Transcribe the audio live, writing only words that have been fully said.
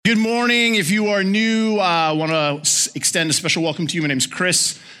Good morning. If you are new, I want to extend a special welcome to you. My name's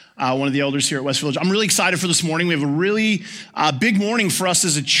Chris, one of the elders here at West Village. I'm really excited for this morning. We have a really big morning for us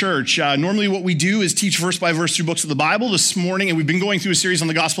as a church. Normally what we do is teach verse by verse through books of the Bible. This morning, and we've been going through a series on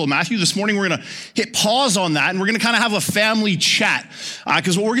the Gospel of Matthew. This morning, we're going to hit pause on that, and we're going to kind of have a family chat.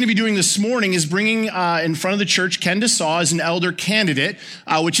 Because what we're going to be doing this morning is bringing in front of the church Ken Desaw as an elder candidate,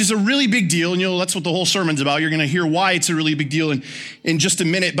 which is a really big deal. And that's what the whole sermon's about. You're going to hear why it's a really big deal in just a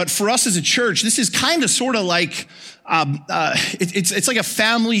minute. But for us as a church, this is kind of sort of like it's like a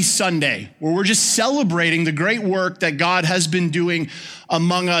family Sunday where we're just celebrating the great work that God has been doing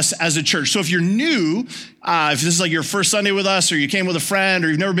among us as a church. So if you're new, if this is like your first Sunday with us, or you came with a friend, or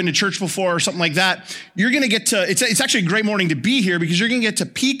you've never been to church before, or something like that, you're going to get to, it's actually a great morning to be here because you're going to get to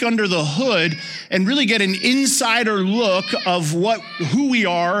peek under the hood and really get an insider look of who we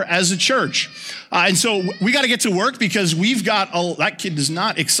are as a church. And so we got to get to work because we've got, that kid is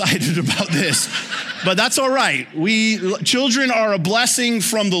not excited about this, but that's all right. Children are a blessing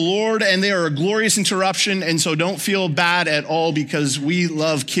from the Lord and they are a glorious interruption. And so don't feel bad at all because we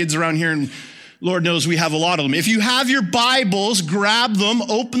love kids around here and Lord knows we have a lot of them. If you have your Bibles, grab them,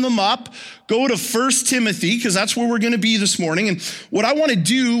 open them up, go to 1 Timothy, because that's where we're going to be this morning. And what I want to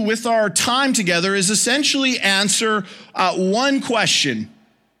do with our time together is essentially answer one question.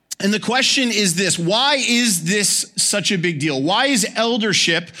 And the question is this: why is this such a big deal? Why is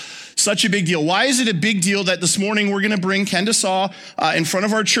eldership such a big deal? Why is it a big deal that this morning we're going to bring Ken Desaw in front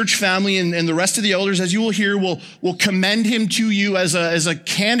of our church family and the rest of the elders, as you will hear, will commend him to you as a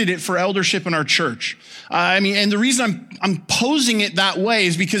candidate for eldership in our church. And the reason I'm posing it that way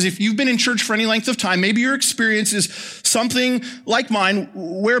is because if you've been in church for any length of time, maybe your experience is something like mine,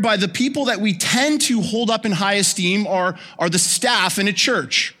 whereby the people that we tend to hold up in high esteem are the staff in a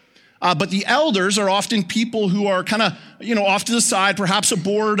church. But the elders are often people who are kind of, off to the side, perhaps a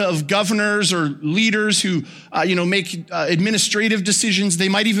board of governors or leaders who, make administrative decisions. They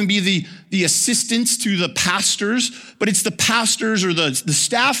might even be the assistants to the pastors, but it's the pastors or the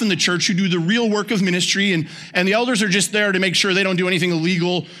staff in the church who do the real work of ministry. And the elders are just there to make sure they don't do anything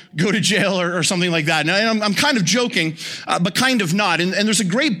illegal, go to jail or something like that. And I'm kind of joking, but kind of not. And there's a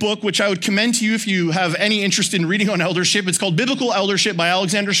great book, which I would commend to you if you have any interest in reading on eldership. It's called Biblical Eldership by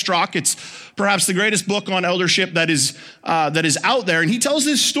Alexander Strock. It's perhaps the greatest book on eldership that is out there. And he tells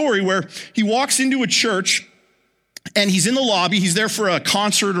this story where he walks into a church and he's in the lobby. He's there for a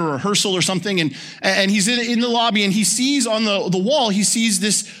concert or a rehearsal or something. And he's in the lobby and he sees on the wall, he sees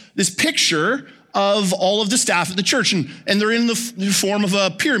this picture of all of the staff at the church. And they're in the form of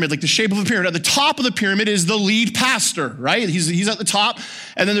a pyramid, like the shape of a pyramid. At the top of the pyramid is the lead pastor, right? He's at the top.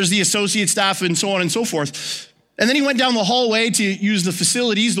 And then there's the associate staff and so on and so forth. And then he went down the hallway to use the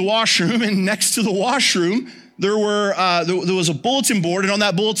facilities, the washroom, and next to the washroom, there was a bulletin board, and on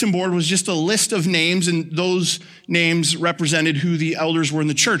that bulletin board was just a list of names, and those names represented who the elders were in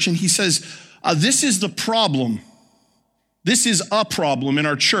the church. And he says, this is the problem. This is a problem in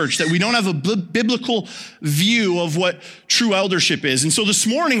our church, that we don't have a biblical view of what true eldership is. And so this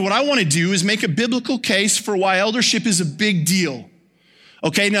morning, what I want to do is make a biblical case for why eldership is a big deal.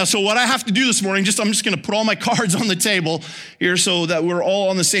 Okay, now, so what I have to do this morning, I'm just going to put all my cards on the table here so that we're all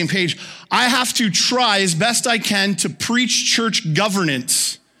on the same page. I have to try as best I can to preach church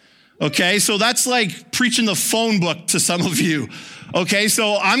governance. Okay, so that's like preaching the phone book to some of you. Okay,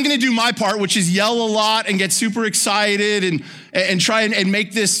 so I'm going to do my part, which is yell a lot and get super excited and try and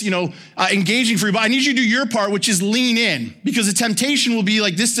make this, engaging for you. But I need you to do your part, which is lean in, because the temptation will be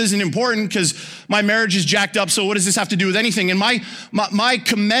like, this isn't important because my marriage is jacked up. So what does this have to do with anything? And my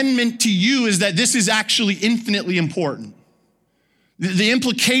commendment to you is that this is actually infinitely important. The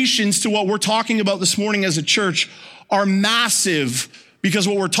implications to what we're talking about this morning as a church are massive because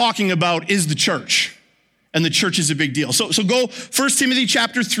what we're talking about is the church. And the church is a big deal. So go 1 Timothy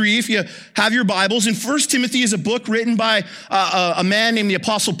chapter 3 if you have your Bibles. And 1 Timothy is a book written by a man named the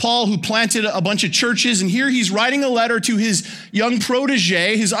Apostle Paul who planted a bunch of churches. And here he's writing a letter to his young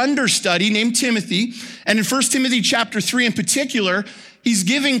protege, his understudy named Timothy. And in 1 Timothy chapter 3 in particular, he's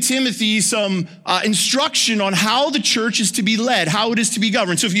giving Timothy some instruction on how the church is to be led, how it is to be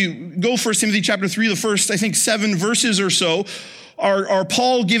governed. So if you go 1 Timothy chapter 3, the first, 7 verses or so, are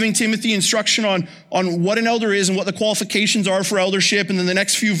Paul giving Timothy instruction on what an elder is and what the qualifications are for eldership. And then the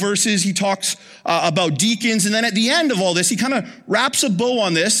next few verses, he talks about deacons. And then at the end of all this, he kind of wraps a bow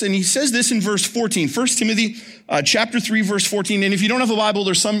on this. And he says this in verse 14, 1 Timothy chapter 3, verse 14. And if you don't have a Bible,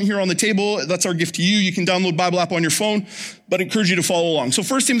 there's some here on the table. That's our gift to you. You can download Bible app on your phone, but I encourage you to follow along. So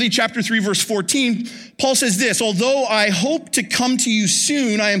 1 Timothy chapter 3, verse 14, Paul says this: although I hope to come to you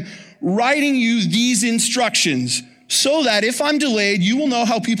soon, I am writing you these instructions so that if I'm delayed, you will know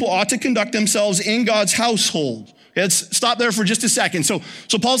how people ought to conduct themselves in God's household. Okay, let's stop there for just a second. So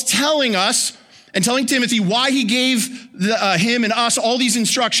Paul's telling us and telling Timothy why he gave him and us all these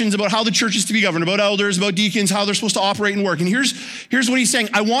instructions about how the church is to be governed, about elders, about deacons, how they're supposed to operate and work. And here's what he's saying.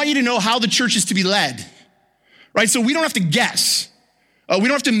 I want you to know how the church is to be led, right? So we don't have to guess. We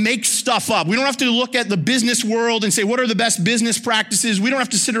don't have to make stuff up. We don't have to look at the business world and say, what are the best business practices? We don't have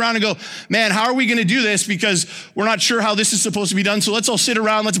to sit around and go, man, how are we going to do this? Because we're not sure how this is supposed to be done. So let's all sit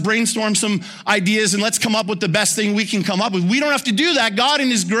around, let's brainstorm some ideas, and let's come up with the best thing we can come up with. We don't have to do that. God, in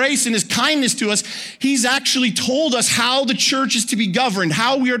his grace and his kindness to us, he's actually told us how the church is to be governed,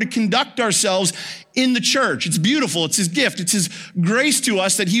 how we are to conduct ourselves in the church. It's beautiful. It's his gift. It's his grace to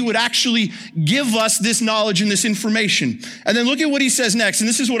us that he would actually give us this knowledge and this information. And then look at what he says next. And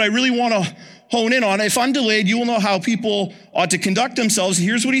this is what I really want to hone in on. If I'm delayed, you will know how people ought to conduct themselves.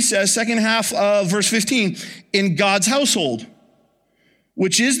 Here's what he says, second half of verse 15, in God's household,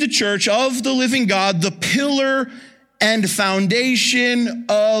 which is the church of the living God, the pillar and foundation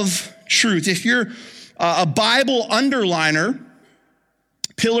of truth. If you're a Bible underliner,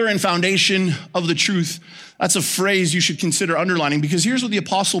 pillar and foundation of the truth, that's a phrase you should consider underlining, because here's what the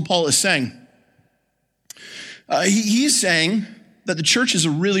Apostle Paul is saying. He's saying that the church is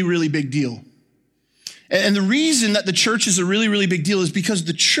a really, really big deal. And the reason that the church is a really, really big deal is because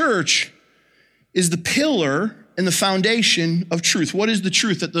the church is the pillar and the foundation of truth. What is the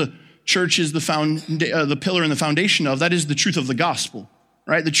truth that the church is the pillar and the foundation of? That is the truth of the gospel.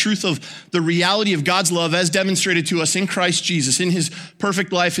 Right? The truth of the reality of God's love as demonstrated to us in Christ Jesus, in his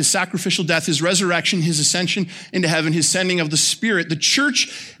perfect life, his sacrificial death, his resurrection, his ascension into heaven, his sending of the Spirit. The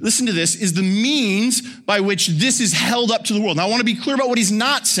church, listen to this, is the means by which this is held up to the world. Now, I want to be clear about what he's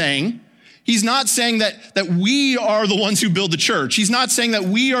not saying. He's not saying that we are the ones who build the church. He's not saying that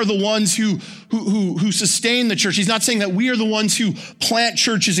we are the ones who sustain the church. He's not saying that we are the ones who plant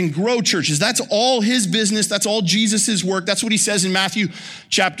churches and grow churches. That's all his business. That's all Jesus's work. That's what he says in Matthew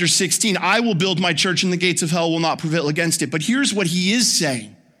chapter 16. I will build my church and the gates of hell will not prevail against it. But here's what he is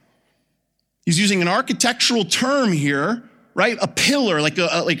saying. He's using an architectural term here, right? A pillar, like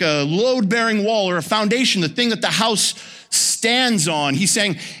a load-bearing wall or a foundation, the thing that the house stands on. He's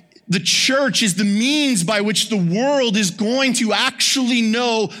saying, the church is the means by which the world is going to actually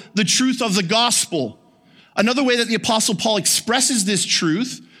know the truth of the gospel. Another way that the Apostle Paul expresses this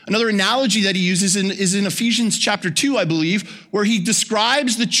truth, another analogy that he uses is in Ephesians chapter 2, I believe, where he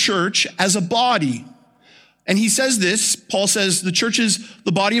describes the church as a body. And he says this, Paul says, the church is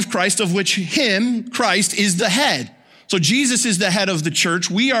the body of Christ, of which him, Christ, is the head. So Jesus is the head of the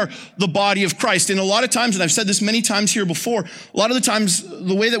church. We are the body of Christ. And a lot of times, and I've said this many times here before, a lot of the times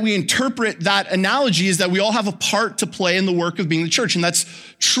the way that we interpret that analogy is that we all have a part to play in the work of being the church. And that's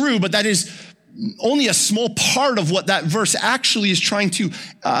true, but that is only a small part of what that verse actually is trying to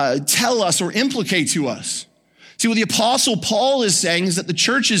tell us or implicate to us. See, what the Apostle Paul is saying is that the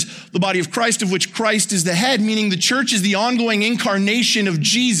church is the body of Christ, of which Christ is the head, meaning the church is the ongoing incarnation of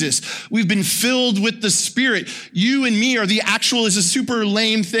Jesus. We've been filled with the Spirit. You and me are the actual, is a super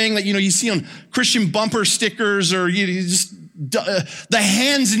lame thing that, you see on Christian bumper stickers or the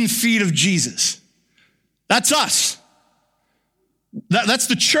hands and feet of Jesus. That's us. That's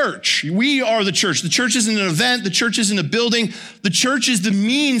the church. We are the church. The church isn't an event. The church isn't a building. The church is the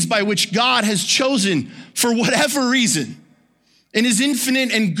means by which God has chosen, for whatever reason, in his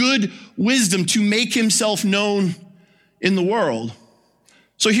infinite and good wisdom, to make himself known in the world.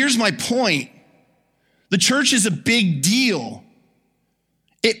 So here's my point. The church is a big deal.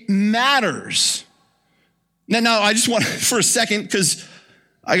 It matters. Now I just want for a second, because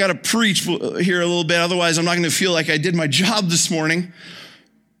I got to preach here a little bit. Otherwise, I'm not going to feel like I did my job this morning.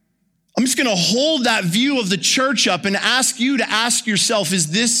 I'm just going to hold that view of the church up and ask you to ask yourself,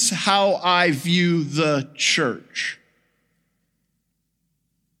 is this how I view the church?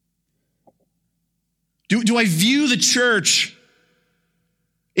 Do I view the church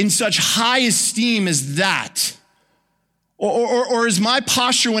in such high esteem as that? Or is my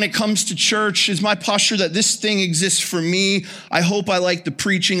posture when it comes to church, is my posture that this thing exists for me? I hope I like the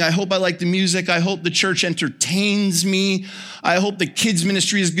preaching. I hope I like the music. I hope the church entertains me. I hope the kids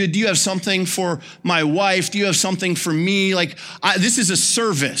ministry is good. Do you have something for my wife? Do you have something for me? This is a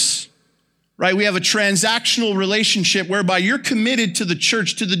service, right? We have a transactional relationship whereby you're committed to the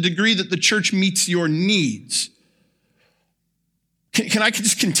church to the degree that the church meets your needs. Can I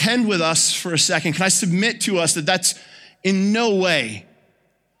just contend with us for a second? Can I submit to us that that's in no way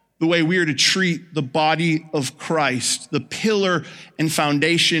the way we are to treat the body of Christ, the pillar and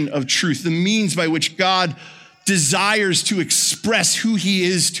foundation of truth, the means by which God desires to express who he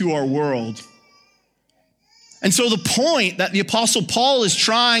is to our world. And so the point that the Apostle Paul is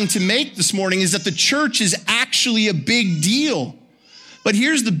trying to make this morning is that the church is actually a big deal. But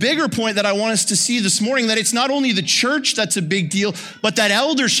here's the bigger point that I want us to see this morning, that it's not only the church that's a big deal, but that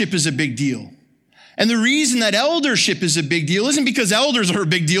eldership is a big deal. And the reason that eldership is a big deal isn't because elders are a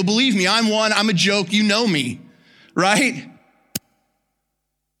big deal. Believe me, I'm one, I'm a joke, you know me, right?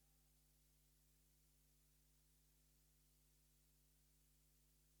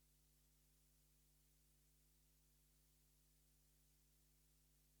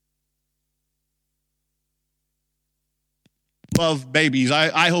 Love babies.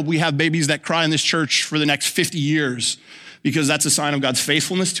 I hope we have babies that cry in this church for the next 50 years because that's a sign of God's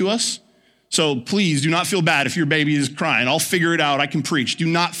faithfulness to us. So please do not feel bad if your baby is crying. I'll figure it out. I can preach. Do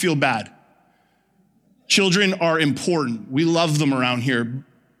not feel bad. Children are important. We love them around here,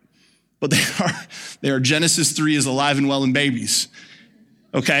 but they are Genesis 3 is alive and well in babies.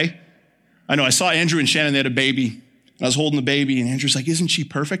 Okay? I know I saw Andrew and Shannon, they had a baby. And I was holding the baby and Andrew's like, isn't she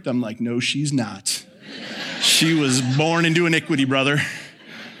perfect? I'm like, no, she's not. She was born into iniquity, brother.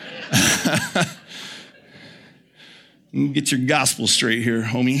 Get your gospel straight here,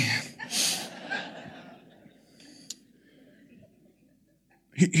 homie.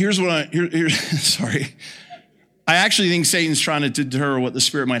 Here's sorry. I actually think Satan's trying to deter what the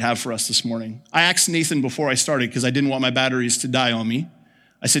Spirit might have for us this morning. I asked Nathan before I started because I didn't want my batteries to die on me.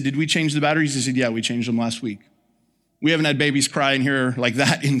 I said, did we change the batteries? He said, yeah, we changed them last week. We haven't had babies cry in here like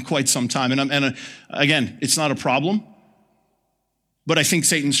that in quite some time. And again, it's not a problem, but I think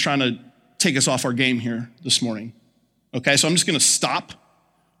Satan's trying to take us off our game here this morning. Okay, so I'm just going to stop.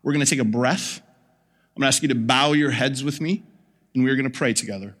 We're going to take a breath. I'm going to ask you to bow your heads with me, and we're going to pray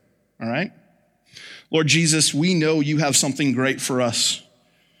together, all right? Lord Jesus, we know you have something great for us.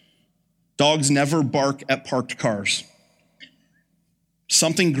 Dogs never bark at parked cars.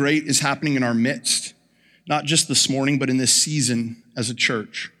 Something great is happening in our midst. Not just this morning, but in this season as a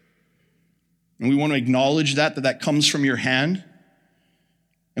church. And we want to acknowledge that comes from your hand.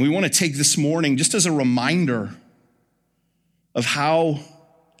 And we want to take this morning just as a reminder of how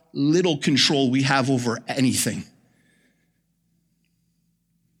little control we have over anything.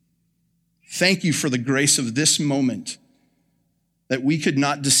 Thank you for the grace of this moment, that we could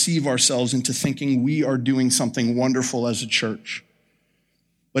not deceive ourselves into thinking we are doing something wonderful as a church.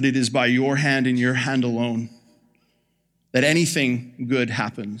 But it is by your hand and your hand alone that anything good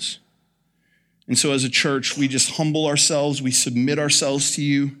happens. And so as a church, we just humble ourselves, we submit ourselves to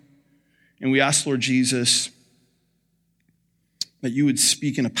you, and we ask, Lord Jesus, that you would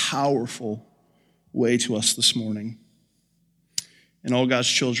speak in a powerful way to us this morning. And all God's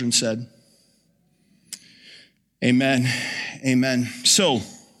children said, amen, amen. So,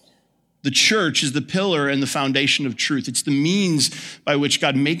 the church is the pillar and the foundation of truth. It's the means by which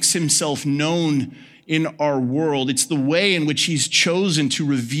God makes himself known in our world. It's the way in which he's chosen to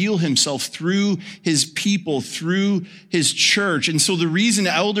reveal himself through his people, through his church. And so the reason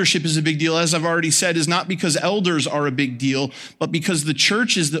eldership is a big deal, as I've already said, is not because elders are a big deal, but because the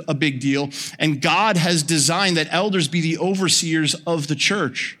church is a big deal. And God has designed that elders be the overseers of the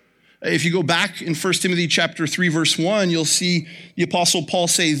church. If you go back in 1 Timothy chapter 3, verse 1, you'll see the Apostle Paul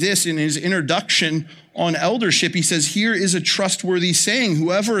say this in his introduction on eldership. He says, here is a trustworthy saying,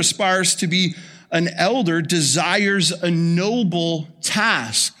 whoever aspires to be an elder desires a noble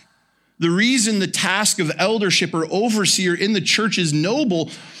task. The reason the task of eldership or overseer in the church is noble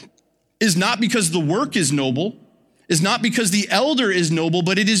is not because the work is noble, is not because the elder is noble,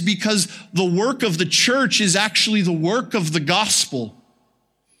 but it is because the work of the church is actually the work of the gospel.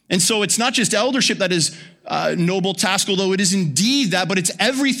 And so it's not just eldership that is a noble task, although it is indeed that, but it's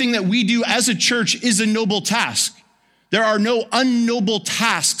everything that we do as a church is a noble task. There are no unnoble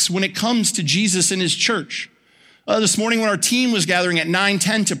tasks when it comes to Jesus and his church. This morning when our team was gathering at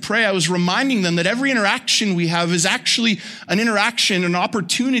 9:10 to pray, I was reminding them that every interaction we have is actually an interaction, an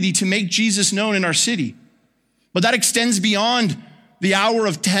opportunity to make Jesus known in our city. But that extends beyond the hour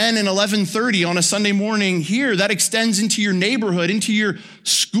of 10 and 11:30 on a Sunday morning here. That extends into your neighborhood, into your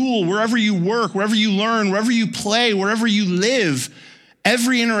school, wherever you work, wherever you learn, wherever you play, wherever you live.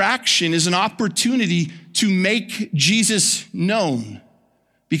 Every interaction is an opportunity to make Jesus known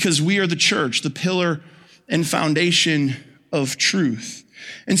because we are the church, the pillar and foundation of truth.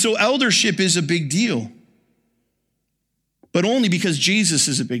 And so eldership is a big deal, but only because Jesus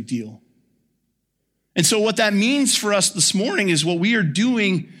is a big deal. And so what that means for us this morning is what we are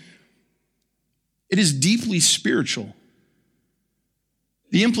doing, it is deeply spiritual.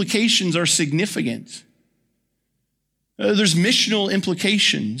 The implications are significant. There's missional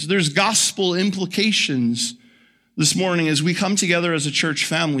implications. There's gospel implications this morning as we come together as a church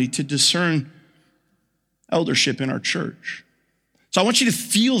family to discern eldership in our church. So I want you to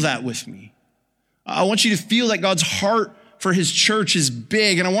feel that with me. I want you to feel that God's heart for his church is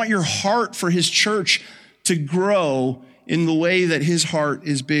big, and I want your heart for his church to grow in the way that his heart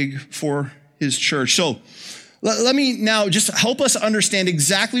is big for his church. So let me now just help us understand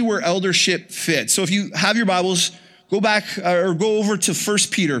exactly where eldership fits. So if you have your Bibles, go back or go over to 1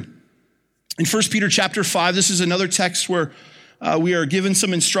 Peter. In 1 Peter chapter 5, this is another text where we are given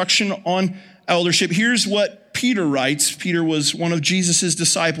some instruction on eldership. Here's what Peter writes. Peter was one of Jesus'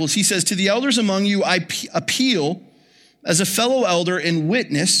 disciples. He says, "To the elders among you, I appeal as a fellow elder and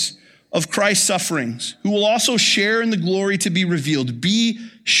witness of Christ's sufferings, who will also share in the glory to be revealed. Be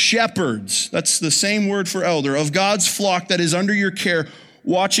shepherds," that's the same word for elder, "of God's flock that is under your care,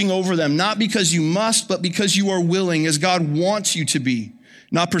 watching over them, not because you must, but because you are willing, as God wants you to be,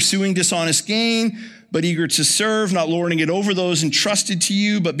 not pursuing dishonest gain, but eager to serve, not lording it over those entrusted to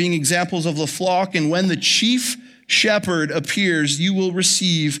you, but being examples of the flock. And when the chief shepherd appears, you will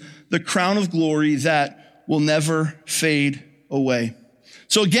receive the crown of glory that will never fade away."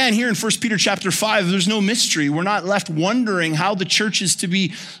 So again, here in 1 Peter chapter 5, there's no mystery. We're not left wondering how the church is to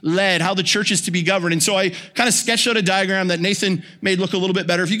be led, how the church is to be governed. And so I kind of sketched out a diagram that Nathan made look a little bit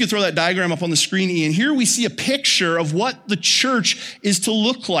better. If you could throw that diagram up on the screen, Ian. Here we see a picture of what the church is to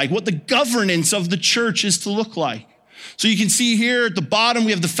look like, what the governance of the church is to look like. So you can see here at the bottom,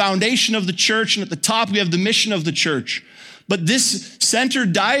 we have the foundation of the church, and at the top, we have the mission of the church. But this center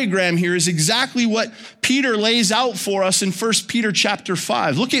diagram here is exactly what Peter lays out for us in 1 Peter chapter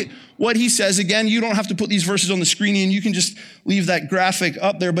 5. Look at what he says. Again, you don't have to put these verses on the screen, and you can just leave that graphic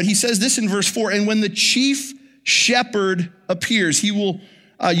up there. But he says this in verse 4, "And when the chief shepherd appears, you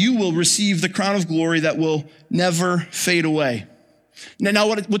will receive the crown of glory that will never fade away." Now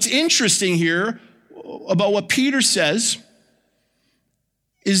what's interesting here about what Peter says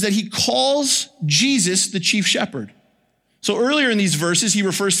is that he calls Jesus the chief shepherd. So earlier in these verses, he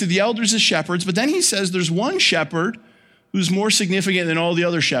refers to the elders as shepherds, but then he says there's one shepherd who's more significant than all the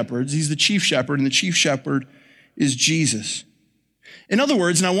other shepherds. He's the chief shepherd, and the chief shepherd is Jesus. In other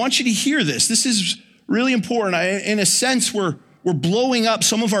words, and I want you to hear this, this is really important. In a sense, we're blowing up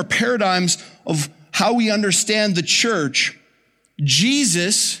some of our paradigms of how we understand the church.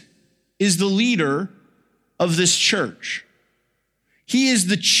 Jesus is the leader of this church. He is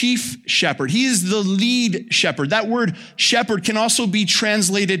the chief shepherd. He is the lead shepherd. That word shepherd can also be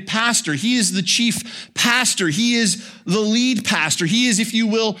translated pastor. He is the chief pastor. He is the lead pastor. He is, if you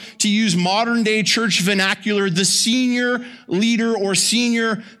will, to use modern day church vernacular, the senior leader or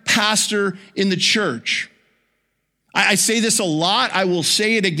senior pastor in the church. I say this a lot. I will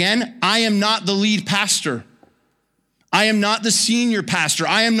say it again. I am not the lead pastor. I am not the senior pastor.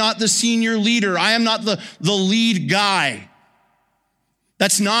 I am not the senior leader. I am not the lead guy.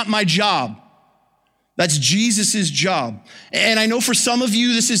 That's not my job. That's Jesus's job. And I know for some of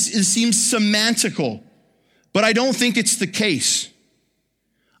you, it seems semantical, but I don't think it's the case.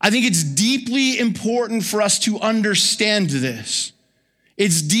 I think it's deeply important for us to understand this.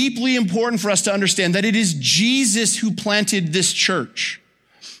 It's deeply important for us to understand that it is Jesus who planted this church.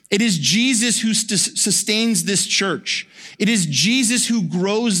 It is Jesus who sustains this church. It is Jesus who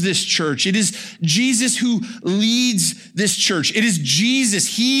grows this church. It is Jesus who leads this church. It is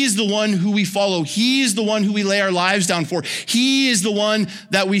Jesus. He is the one who we follow. He is the one who we lay our lives down for. He is the one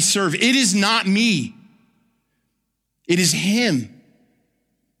that we serve. It is not me. It is him.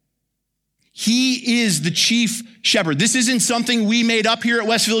 He is the chief shepherd. This isn't something we made up here at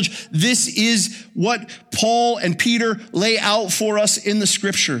West Village. This is what Paul and Peter lay out for us in the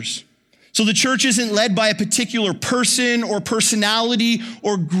scriptures. So the church isn't led by a particular person or personality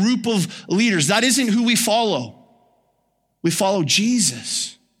or group of leaders. That isn't who we follow. We follow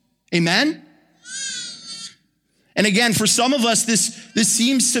Jesus. Amen? And again, for some of us, this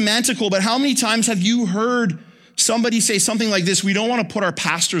seems semantical, but how many times have you heard somebody say something like this? We don't want to put our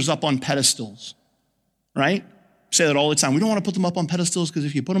pastors up on pedestals, right? Say that all the time. We don't want to put them up on pedestals because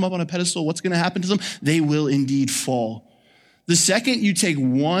if you put them up on a pedestal, what's going to happen to them? They will indeed fall. The second you take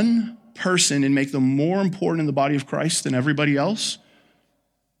one person and make them more important in the body of Christ than everybody else,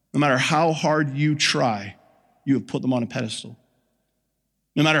 no matter how hard you try, you have put them on a pedestal.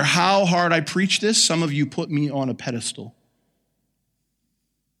 No matter how hard I preach this, some of you put me on a pedestal.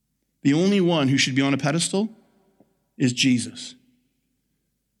 The only one who should be on a pedestal is Jesus.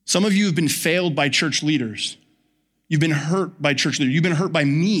 Some of you have been failed by church leaders. You've been hurt by church leaders. You've been hurt by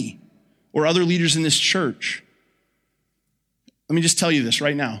me or other leaders in this church. Let me just tell you this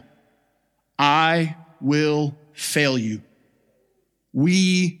right now. I will fail you.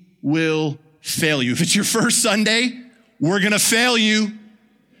 We will fail you. If it's your first Sunday, we're going to fail you.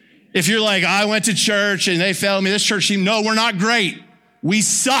 If you're like, I went to church and they failed me, this church team, no, we're not great. We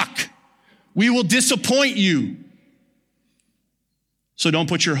suck. We will disappoint you. So don't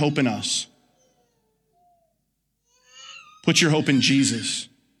put your hope in us. Put your hope in Jesus.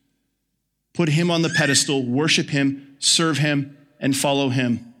 Put him on the pedestal, worship him, serve him, and follow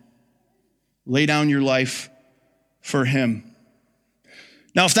him. Lay down your life for him.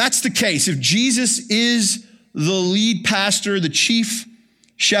 Now, if that's the case, if Jesus is the lead pastor, the chief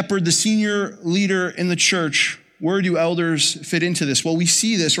shepherd, the senior leader in the church, where do elders fit into this? Well, we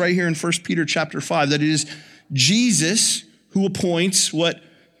see this right here in 1 Peter chapter 5, that it is Jesus who appoints what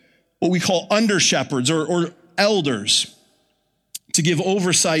we call under shepherds or elders to give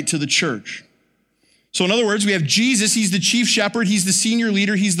oversight to the church. So in other words, we have Jesus, he's the chief shepherd, he's the senior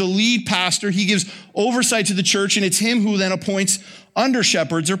leader, he's the lead pastor, he gives oversight to the church, and it's him who then appoints under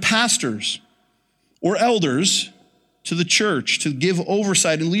shepherds or pastors or elders to the church to give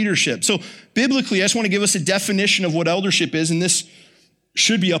oversight and leadership. So biblically, I just want to give us a definition of what eldership is, and this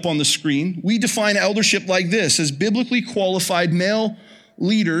should be up on the screen. We define eldership like this: as biblically qualified male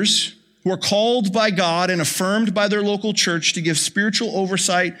leaders who are called by God and affirmed by their local church to give spiritual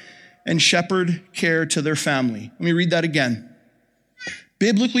oversight and shepherd care to their family. Let me read that again.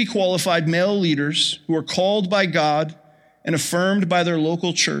 Biblically qualified male leaders who are called by God and affirmed by their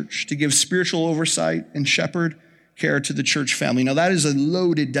local church to give spiritual oversight and shepherd care to the church family. Now, that is a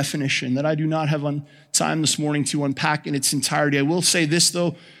loaded definition that I do not have time this morning to unpack in its entirety. I will say this,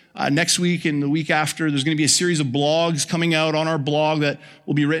 though. Next week and the week after, there's going to be a series of blogs coming out on our blog that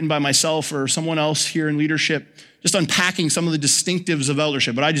will be written by myself or someone else here in leadership, just unpacking some of the distinctives of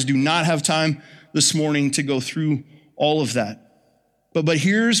eldership. But I just do not have time this morning to go through all of that. But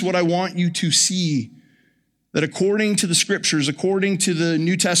here's what I want you to see, that according to the scriptures, according to the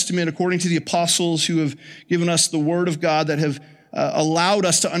New Testament, according to the apostles who have given us the word of God, that have allowed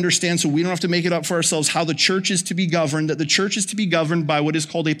us to understand so we don't have to make it up for ourselves how the church is to be governed, that the church is to be governed by what is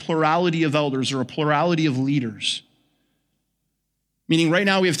called a plurality of elders or a plurality of leaders. Meaning right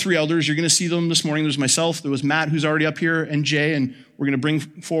now we have 3 elders. You're going to see them this morning. There's myself, there was Matt, who's already up here, and Jay, and we're going to bring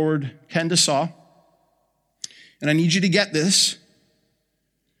forward Ken Desaw. And I need you to get this.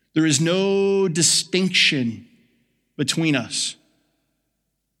 There is no distinction between us.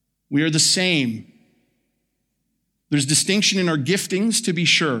 We are the same. There's distinction in our giftings, to be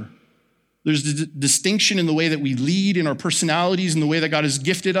sure. There's distinction in the way that we lead, in our personalities, in the way that God has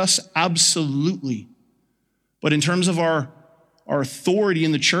gifted us, absolutely. But in terms of our authority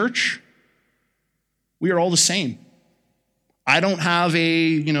in the church, we are all the same. I don't have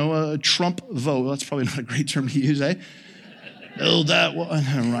a Trump vote. That's probably not a great term to use, eh? Oh, that one.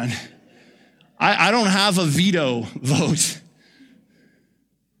 Never mind. I don't have a veto vote.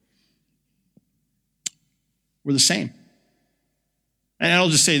 We're the same. And I'll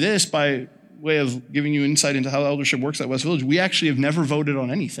just say this by way of giving you insight into how eldership works at West Village. We actually have never voted on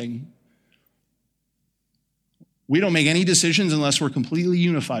anything. We don't make any decisions unless we're completely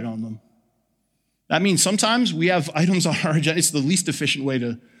unified on them. That means sometimes we have items on our agenda. It's the least efficient way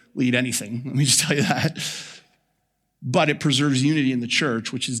to lead anything. Let me just tell you that. But it preserves unity in the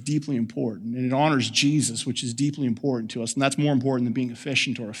church, which is deeply important. And it honors Jesus, which is deeply important to us. And that's more important than being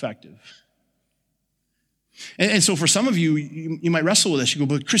efficient or effective. And so for some of you, you might wrestle with this. You go,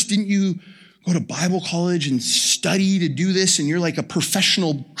 but Chris, didn't you go to Bible college and study to do this? And you're like a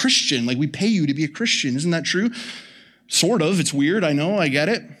professional Christian. Like we pay you to be a Christian. Isn't that true? Sort of. It's weird. I know. I get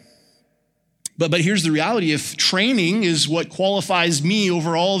it. But here's the reality. If training is what qualifies me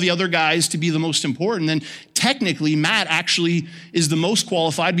over all the other guys to be the most important, then technically Matt actually is the most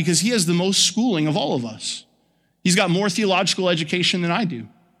qualified because he has the most schooling of all of us. He's got more theological education than I do.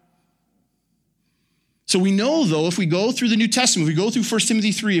 So we know, though, if we go through the New Testament, if we go through 1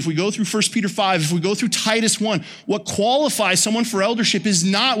 Timothy 3, if we go through 1 Peter 5, if we go through Titus 1, what qualifies someone for eldership is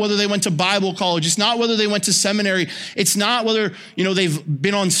not whether they went to Bible college. It's not whether they went to seminary. It's not whether, they've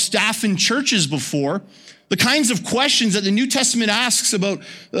been on staff in churches before. The kinds of questions that the New Testament asks about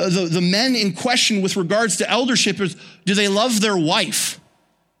the men in question with regards to eldership is, do they love their wife?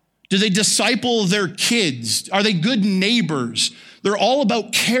 Do they disciple their kids? Are they good neighbors? They're all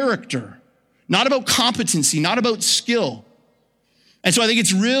about character. Not about competency, not about skill. And so I think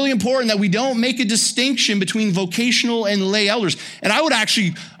it's really important that we don't make a distinction between vocational and lay elders. And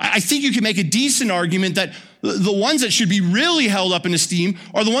I think you can make a decent argument that the ones that should be really held up in esteem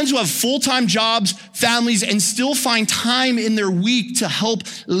are the ones who have full-time jobs, families, and still find time in their week to help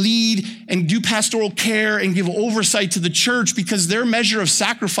lead and do pastoral care and give oversight to the church, because their measure of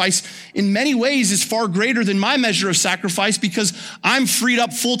sacrifice in many ways is far greater than my measure of sacrifice because I'm freed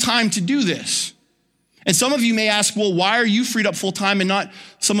up full-time to do this. And some of you may ask, well, why are you freed up full time and not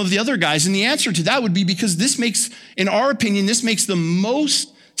some of the other guys? And the answer to that would be because this makes, in our opinion, this makes the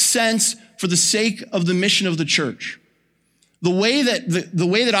most sense for the sake of the mission of the church. The way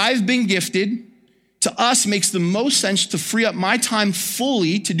that I've been gifted to us makes the most sense to free up my time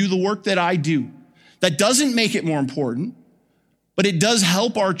fully to do the work that I do. That doesn't make it more important, but it does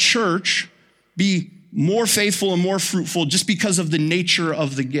help our church be more faithful and more fruitful just because of the nature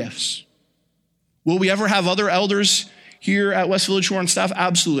of the gifts. Will we ever have other elders here at West Village who are on staff?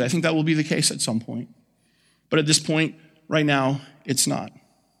 Absolutely. I think that will be the case at some point. But at this point, right now, it's not.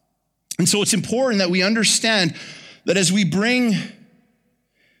 And so it's important that we understand that as we bring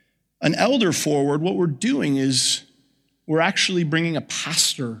an elder forward, what we're doing is we're actually bringing a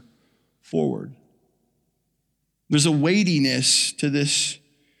pastor forward. There's a weightiness to this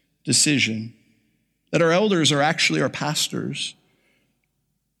decision that our elders are actually our pastors.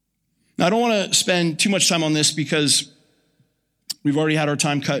 Now, I don't want to spend too much time on this because we've already had our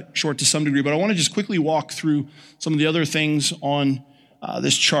time cut short to some degree, but I want to just quickly walk through some of the other things on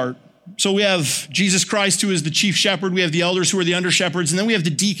this chart. So we have Jesus Christ, who is the chief shepherd. We have the elders, who are the under shepherds. And then we have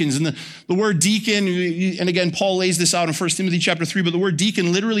the deacons. And the word deacon, and again, Paul lays this out in 1 Timothy chapter 3, but the word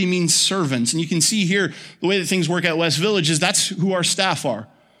deacon literally means servants. And you can see here, the way that things work at West Village is that's who our staff are.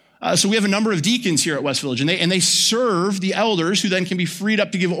 So we have a number of deacons here at West Village, and they serve the elders, who then can be freed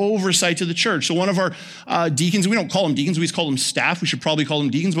up to give oversight to the church. So one of our deacons, we don't call them deacons, we just call them staff. We should probably call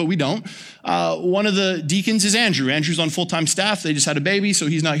them deacons, but we don't. One of the deacons is Andrew. Andrew's on full-time staff. They just had a baby, so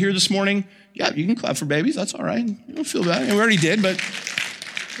he's not here this morning. Yeah, you can clap for babies. That's all right. You don't feel bad. We already did, but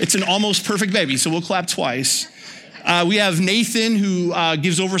it's an almost perfect baby, so we'll clap twice. We have Nathan, who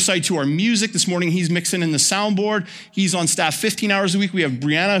gives oversight to our music. This morning, he's mixing in the soundboard. He's on staff 15 hours a week. We have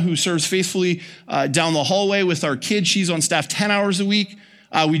Brianna, who serves faithfully down the hallway with our kids. She's on staff 10 hours a week.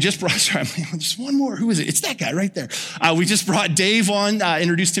 We just brought, just one more. Who is it? It's that guy right there. We just brought Dave on,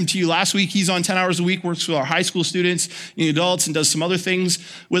 introduced him to you last week. He's on 10 hours a week, works with our high school students, adults, and does some other things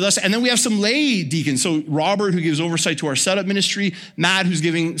with us. And then we have some lay deacons. So Robert, who gives oversight to our setup ministry. Matt, who's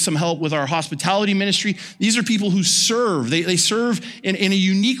giving some help with our hospitality ministry. These are people who serve. They serve in a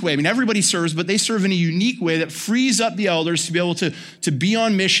unique way. I mean, everybody serves, but they serve in a unique way that frees up the elders to be able to be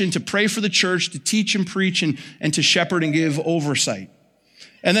on mission, to pray for the church, to teach and preach, and to shepherd and give oversight.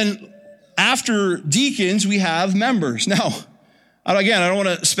 And then after deacons, we have members. Now, again, I don't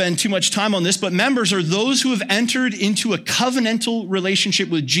want to spend too much time on this, but members are those who have entered into a covenantal relationship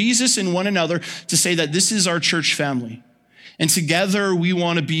with Jesus and one another to say that this is our church family. And together we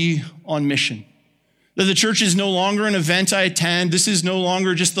want to be on mission. That the church is no longer an event I attend. This is no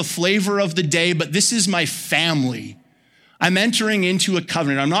longer just the flavor of the day, but this is my family. I'm entering into a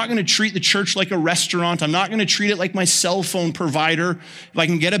covenant. I'm not going to treat the church like a restaurant. I'm not going to treat it like my cell phone provider. If I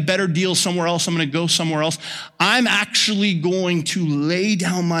can get a better deal somewhere else, I'm going to go somewhere else. I'm actually going to lay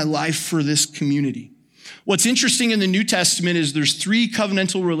down my life for this community. What's interesting in the New Testament is there's 3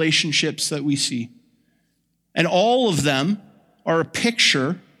 covenantal relationships that we see. And all of them are a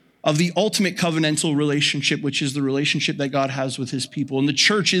picture of the ultimate covenantal relationship, which is the relationship that God has with his people. And the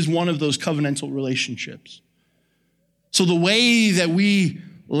church is one of those covenantal relationships. So the way that we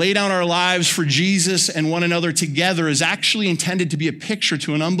lay down our lives for Jesus and one another together is actually intended to be a picture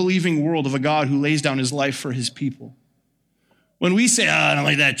to an unbelieving world of a God who lays down his life for his people. When we say, I don't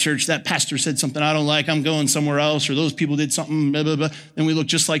like that church, that pastor said something I don't like, I'm going somewhere else, or those people did something, blah, blah, blah, then we look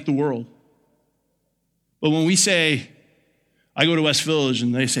just like the world. But when we say, I go to West Village,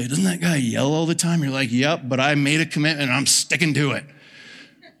 and they say, doesn't that guy yell all the time? You're like, yep, but I made a commitment and I'm sticking to it.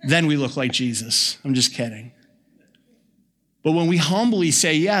 Then we look like Jesus. I'm just kidding. But when we humbly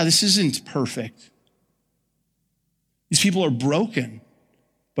say, yeah, this isn't perfect. These people are broken,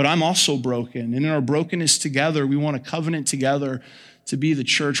 but I'm also broken. And in our brokenness together, we want to covenant together to be the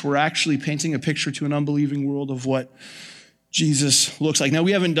church. We're actually painting a picture to an unbelieving world of what Jesus looks like. Now,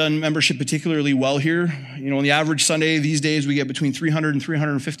 we haven't done membership particularly well here. On the average Sunday these days, we get between 300 and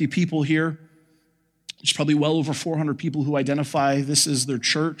 350 people here. There's probably well over 400 people who identify this as their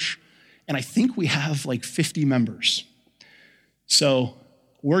church. And I think we have like 50 members. So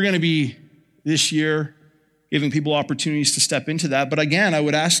we're going to be this year giving people opportunities to step into that. But again, I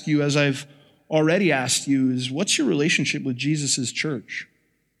would ask you, as I've already asked you, is what's your relationship with Jesus' church?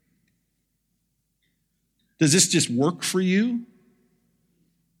 Does this just work for you?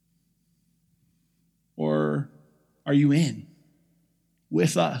 Or are you in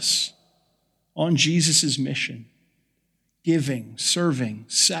with us on Jesus' mission, giving, serving,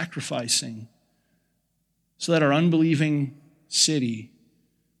 sacrificing, so that our unbelieving city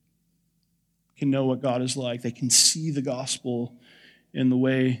can know what God is like? They can see the gospel in the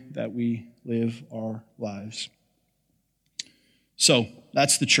way that we live our lives. So,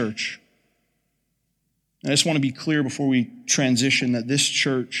 that's the church. And I just want to be clear before we transition that this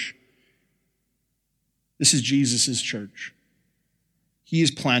church, this is Jesus' church. He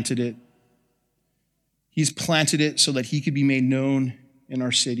has planted it. He's planted it so that he could be made known in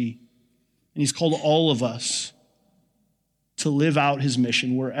our city. And he's called all of us to live out his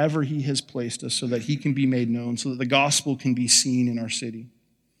mission wherever he has placed us so that he can be made known, so that the gospel can be seen in our city.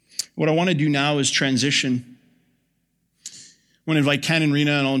 What I want to do now is transition. I want to invite Ken and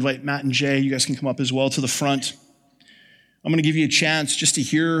Rena, and I'll invite Matt and Jay. You guys can come up as well to the front. I'm going to give you a chance just to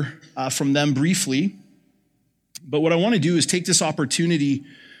hear from them briefly. But what I want to do is take this opportunity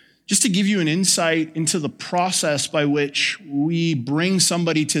just to give you an insight into the process by which we bring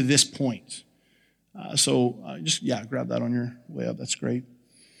somebody to this point. Just grab that on your way up. That's great.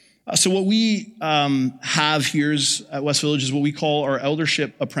 So what we have here at West Village is what we call our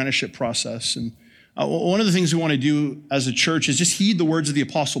eldership apprenticeship process. And one of the things we want to do as a church is just heed the words of the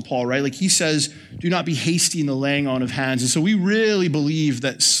Apostle Paul, right? Like he says, do not be hasty in the laying on of hands. And so we really believe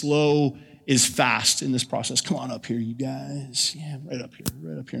that slow is fast in this process. Come on up here, you guys. Yeah, right up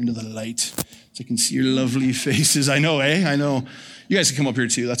here into the light so I can see your lovely faces. I know, eh? I know. You guys can come up here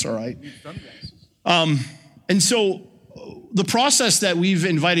too. That's all right. And so the process that we've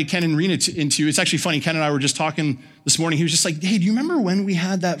invited Ken and Rena into, it's actually funny. Ken and I were just talking this morning. He was just like, hey, do you remember when we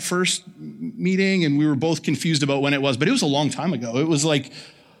had that first meeting? And we were both confused about when it was, but it was a long time ago. It was like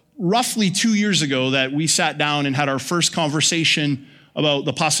roughly 2 years ago that we sat down and had our first conversation about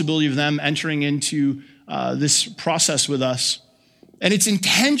the possibility of them entering into this process with us. And it's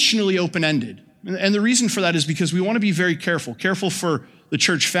intentionally open-ended. And the reason for that is because we want to be very careful for the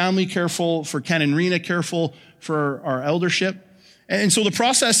church family, careful for Ken and Rena, careful for our eldership. And so the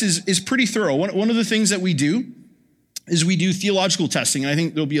process is pretty thorough. One of the things that we do is we do theological testing. And I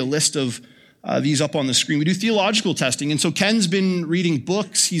think there'll be a list of these up on the screen. We do theological testing. And so Ken's been reading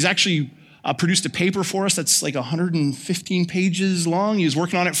books. He's actually produced a paper for us that's like 115 pages long. He was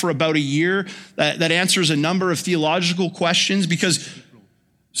working on it for about a year that answers a number of theological questions because,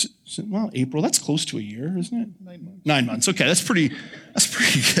 well, April, that's close to a year, isn't it? 9 months. 9 months. Okay, that's pretty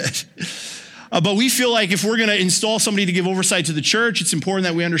good. But we feel like if we're going to install somebody to give oversight to the church, it's important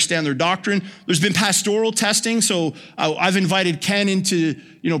that we understand their doctrine. There's been pastoral testing. So I've invited Ken into,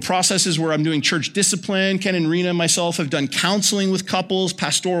 processes where I'm doing church discipline. Ken and Rena and myself have done counseling with couples,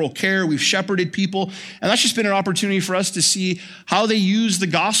 pastoral care. We've shepherded people. And that's just been an opportunity for us to see how they use the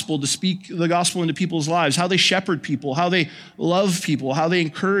gospel to speak the gospel into people's lives, how they shepherd people, how they love people, how they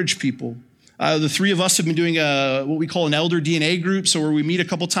encourage people. The three of us have been doing what we call an elder DNA group, so where we meet a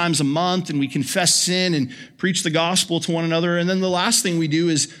couple times a month and we confess sin and preach the gospel to one another. And then the last thing we do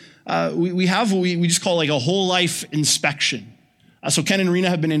is we have what we just call like a whole life inspection. So Ken and Rena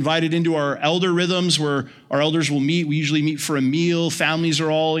have been invited into our elder rhythms where our elders will meet. We usually meet for a meal. Families are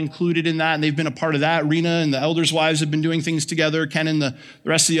all included in that, and they've been a part of that. Rena and the elders' wives have been doing things together. Ken and the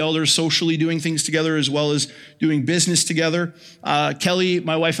rest of the elders socially doing things together as well as doing business together. Kelly,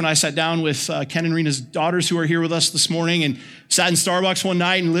 my wife, and I sat down with Ken and Rena's daughters who are here with us this morning and sat in Starbucks one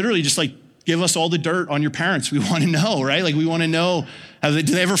night and literally just like, give us all the dirt on your parents. We want to know, right? Like we want to know, do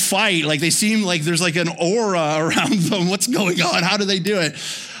they ever fight? Like they seem like there's like an aura around them. What's going on? How do they do it?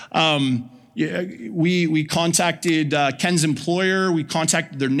 We contacted Ken's employer. We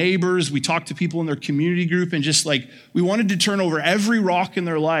contacted their neighbors. We talked to people in their community group and just like, we wanted to turn over every rock in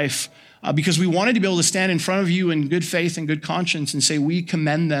their life because we wanted to be able to stand in front of you in good faith and good conscience and say, we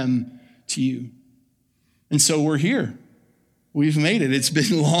commend them to you. And so we're here. We've made it. It's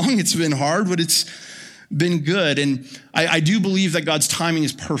been long, it's been hard, but it's been good. And I do believe that God's timing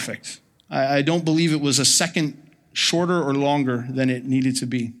is perfect. I don't believe it was a second shorter or longer than it needed to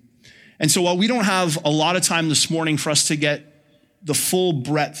be. And so while we don't have a lot of time this morning for us to get the full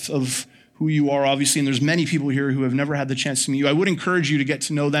breadth of who you are, obviously, and there's many people here who have never had the chance to meet you, I would encourage you to get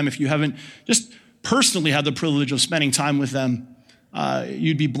to know them if you haven't just personally had the privilege of spending time with them.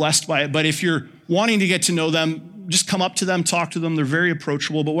 You'd be blessed by it. But if you're wanting to get to know them, just come up to them, talk to them. They're very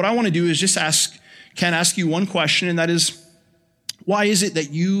approachable. But what I want to do is just ask you one question, and that is, why is it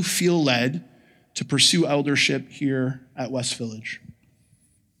that you feel led to pursue eldership here at West Village?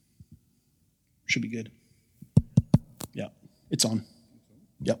 Should be good. Yeah, it's on.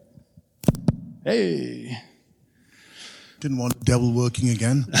 Yep. Hey. Didn't want the devil working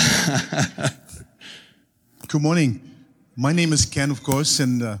again. Good morning. My name is Ken, of course,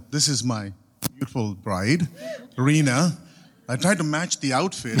 and this is my beautiful bride, Rena. I tried to match the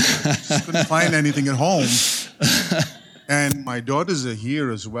outfit, just couldn't find anything at home. And my daughters are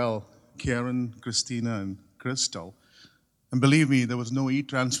here as well, Karen, Christina, and Crystal. And believe me, there was no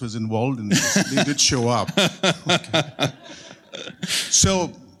e-transfers involved in this. They did show up. Okay.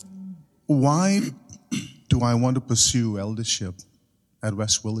 So, why do I want to pursue eldership at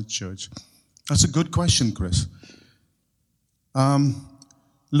West Village Church? That's a good question, Chris.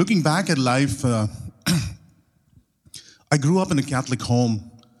 Looking back at life, I grew up in a Catholic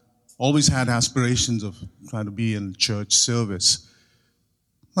home, always had aspirations of trying to be in church service.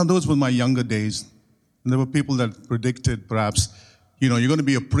 Now, those were my younger days. And there were people that predicted perhaps, you're going to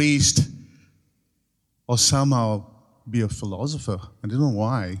be a priest or somehow be a philosopher. I didn't know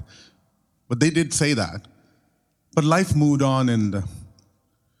why, but they did say that. But life moved on and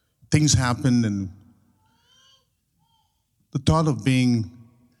things happened, and the thought of being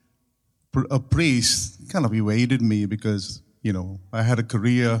a priest kind of evaded me because, I had a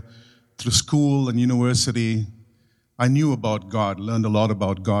career through school and university. I knew about God, learned a lot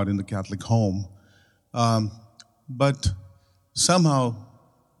about God in the Catholic home. But somehow,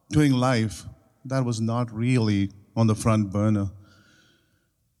 doing life, that was not really on the front burner.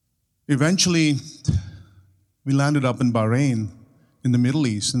 Eventually, we landed up in Bahrain, in the Middle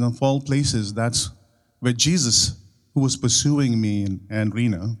East, and of all places, that's where Jesus, who was pursuing me and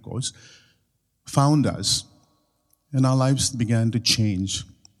Rena, of course, found us. And our lives began to change.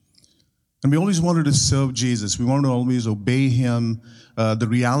 And we always wanted to serve Jesus. We wanted to always obey him. The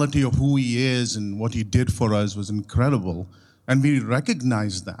reality of who he is and what he did for us was incredible. And we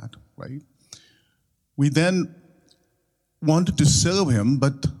recognized that, right? We then wanted to serve him,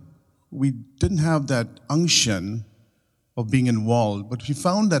 but we didn't have that unction of being involved. But we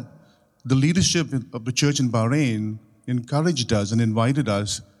found that the leadership of the church in Bahrain encouraged us and invited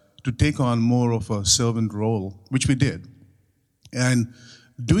us to take on more of a servant role, which we did. And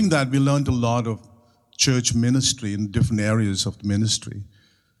doing that, we learned a lot of church ministry in different areas of the ministry.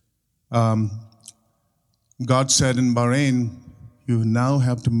 God said in Bahrain, you now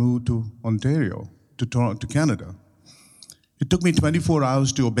have to move to Ontario, to Canada. It took me 24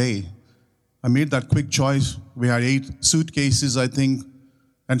 hours to obey. I made that quick choice. We had 8 suitcases, I think,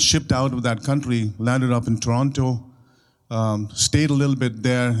 and shipped out of that country, landed up in Toronto, stayed a little bit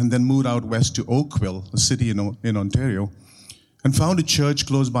there, and then moved out west to Oakville, a city in Ontario, and found a church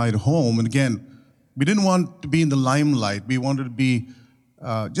close by at home. And again, we didn't want to be in the limelight. We wanted to be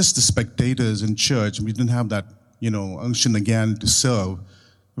just the spectators in church. We didn't have that, unction again to serve.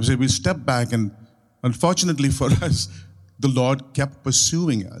 So we stepped back, and unfortunately for us, the Lord kept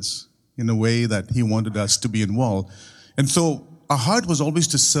pursuing us in a way that he wanted us to be involved. And so our heart was always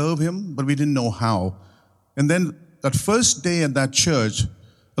to serve him, but we didn't know how. And then that first day at that church,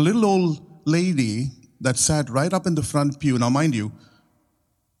 a little old lady that sat right up in the front pew. Now, mind you,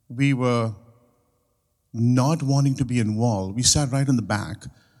 we were not wanting to be involved. We sat right in the back.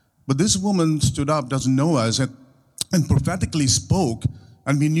 But this woman stood up, doesn't know us, and prophetically spoke,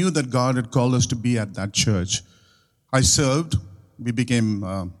 and we knew that God had called us to be at that church. I served. We became,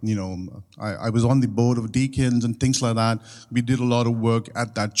 I was on the board of deacons and things like that. We did a lot of work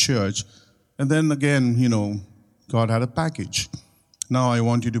at that church. And then again, God had a package. Now I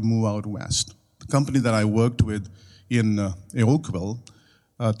want you to move out west. The company that I worked with in Oakville,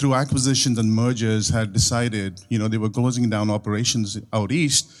 through acquisitions and mergers, had decided, they were closing down operations out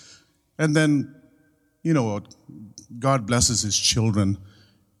east. And then, God blesses his children.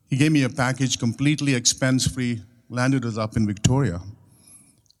 He gave me a package completely expense-free, landed us up in Victoria.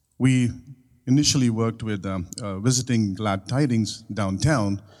 We initially worked with visiting Glad Tidings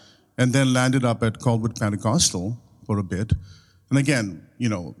downtown, and then landed up at Colwood Pentecostal for a bit. And again,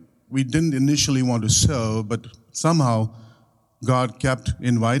 we didn't initially want to serve, but somehow God kept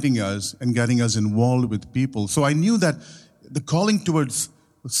inviting us and getting us involved with people. So I knew that the calling towards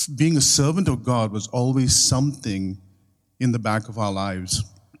being a servant of God was always something in the back of our lives.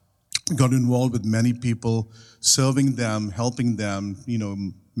 We got involved with many people, serving them, helping them,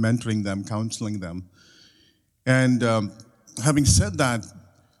 mentoring them, counseling them. And having said that,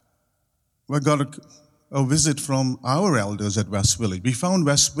 we got a visit from our elders at West Village. We found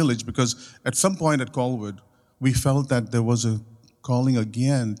West Village because at some point at Colwood, we felt that there was a calling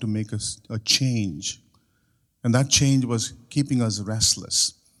again to make a change. And that change was keeping us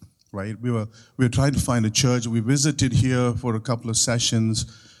restless, right? We were trying to find a church. We visited here for a couple of sessions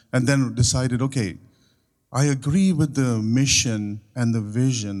and then decided, okay, I agree with the mission and the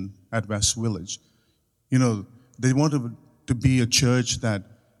vision at West Village. They wanted to be a church that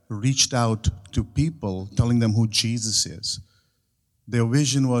reached out to people, telling them who Jesus is. Their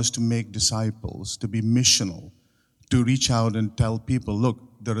vision was to make disciples, to be missional, to reach out and tell people, look,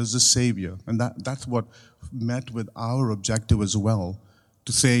 there is a Savior. And that's what met with our objective as well,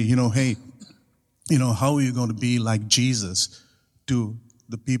 to say, hey, how are you going to be like Jesus to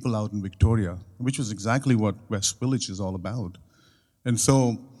the people out in Victoria, which was exactly what West Village is all about. And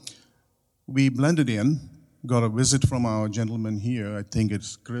so we blended in, got a visit from our gentlemen here. I think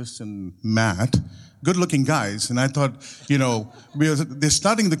it's Chris and Matt, good-looking guys. And I thought, they're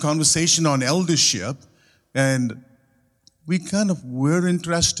starting the conversation on eldership, and we kind of were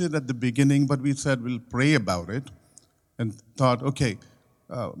interested at the beginning, but we said we'll pray about it, and thought, okay,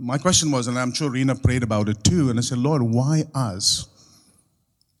 my question was, and I'm sure Rena prayed about it too, and I said, Lord, why us?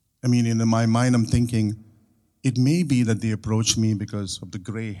 I mean, in my mind, I'm thinking, it may be that they approached me because of the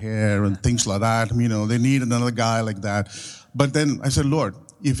gray hair and things like that. They need another guy like that. But then I said, Lord,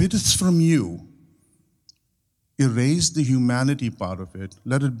 if it is from you, erase the humanity part of it.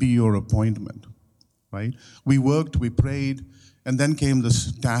 Let it be your appointment, right? We worked, we prayed, and then came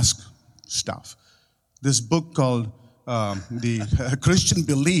this task stuff. This book called the Christian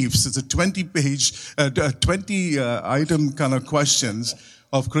Beliefs. It's a 20-page, 20-item kind of questions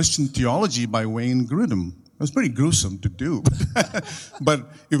of Christian theology by Wayne Grudem. It was pretty gruesome to do. But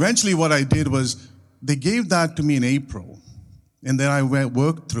eventually what I did was, they gave that to me in April. And then I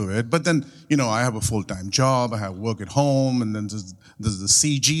worked through it. But then, I have a full-time job. I have work at home. And then there's the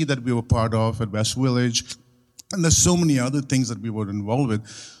CG that we were part of at West Village. And there's so many other things that we were involved with.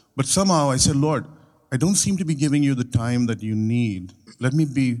 But somehow I said, Lord, I don't seem to be giving you the time that you need. Let me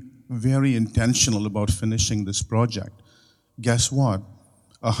be very intentional about finishing this project. Guess what?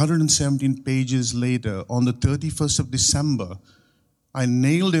 117 pages later, on the 31st of December, I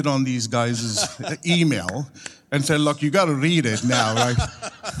nailed it on these guys' email and said, look, you got to read it now, right?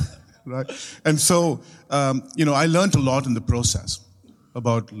 Right? And so, I learned a lot in the process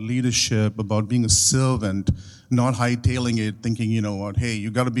about leadership, about being a servant, not hightailing it, thinking, hey,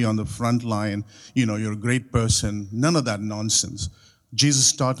 you got to be on the front line, you're a great person. None of that nonsense.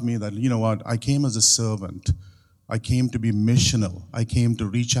 Jesus taught me that, I came as a servant. I came to be missional. I came to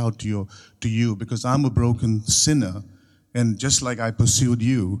reach out to you because I'm a broken sinner. And just like I pursued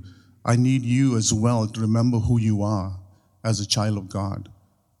you, I need you as well to remember who you are as a child of God.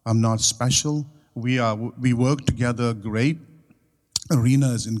 I'm not special. We work together great.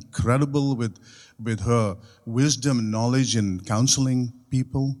 Rena is incredible with her wisdom and knowledge in counseling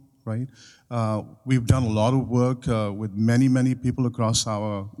people, right? We've done a lot of work with many, many people across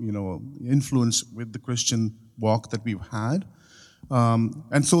our, influence with the Christian walk that we've had.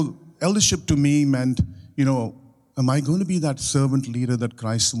 And so eldership to me meant, am I going to be that servant leader that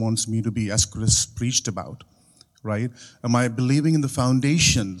Christ wants me to be, as Chris preached about, right? Am I believing in the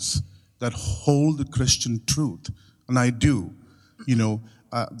foundations that hold the Christian truth? And I do.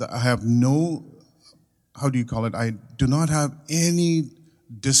 I have no, I do not have any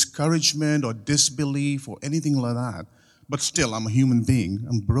discouragement or disbelief or anything like that. But still, I'm a human being.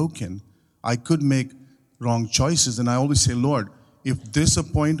 I'm broken. I could make wrong choices. And I always say, Lord, if this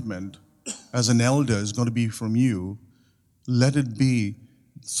appointment as an elder is going to be from you, let it be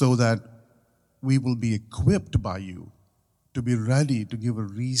so that we will be equipped by you to be ready to give a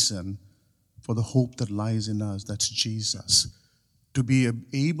reason for the hope that lies in us. That's Jesus. To be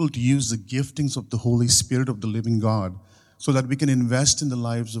able to use the giftings of the Holy Spirit of the living God so that we can invest in the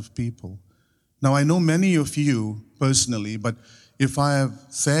lives of people. Now, I know many of you personally, but if I have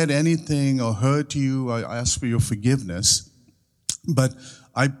said anything or hurt you, I ask for your forgiveness. But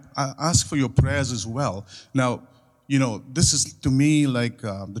I ask for your prayers as well. Now, this is to me like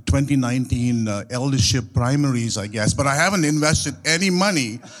the 2019 eldership primaries, I guess. But I haven't invested any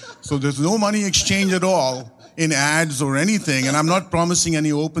money, so there's no money exchange at all in ads or anything. And I'm not promising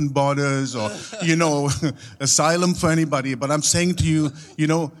any open borders or, asylum for anybody. But I'm saying to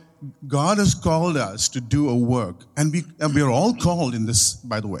you, God has called us to do a work. And we're all called in this,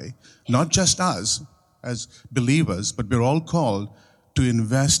 by the way. Not just us as believers, but we're all called to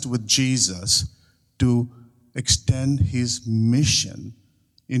invest with Jesus to extend his mission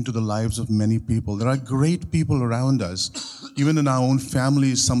into the lives of many people. There are great people around us. Even in our own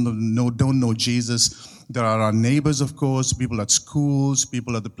families, some of them don't know Jesus. There are our neighbors, of course, people at schools,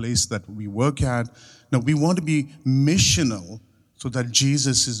 people at the place that we work at. Now, we want to be missional so that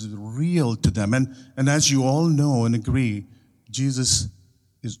Jesus is real to them. And as you all know and agree, Jesus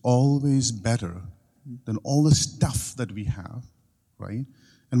is always better than all the stuff that we have, right?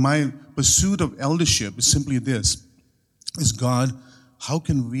 And my pursuit of eldership is simply this, is God, how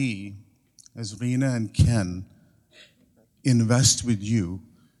can we, as Rena and Ken, invest with you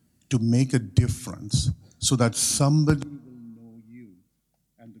to make a difference so that somebody will know you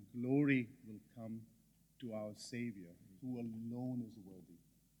and the glory will come to our Savior, who alone is worthy.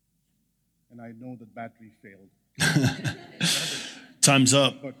 And I know the battery failed. Time's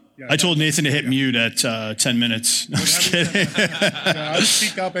up. But I told Nathan to hit mute at 10 minutes. No, I'm just kidding. I'll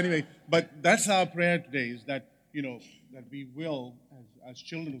speak up anyway. But that's our prayer today, is that, that we will, as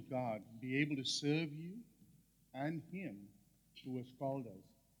children of God, be able to serve you and Him who has called us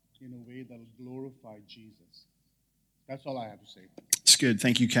in a way that will glorify Jesus. That's all I have to say. It's good.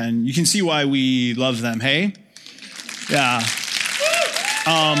 Thank you, Ken. You can see why we love them, hey? Yeah.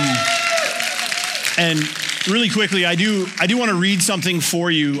 And really quickly, I do want to read something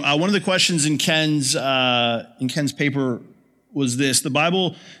for you. One of the questions in Ken's paper was this: the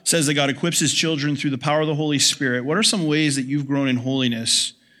Bible says that God equips His children through the power of the Holy Spirit. What are some ways that you've grown in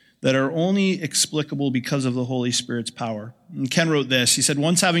holiness that are only explicable because of the Holy Spirit's power? And Ken wrote this. He said,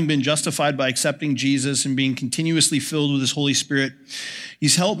 once having been justified by accepting Jesus and being continuously filled with His Holy Spirit,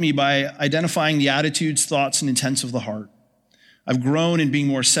 He's helped me by identifying the attitudes, thoughts, and intents of the heart. I've grown in being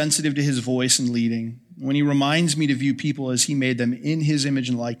more sensitive to His voice and leading. When He reminds me to view people as He made them in His image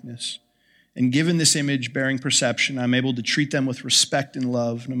and likeness, and given this image bearing perception, I'm able to treat them with respect and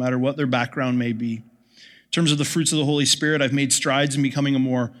love, no matter what their background may be. In terms of the fruits of the Holy Spirit, I've made strides in becoming a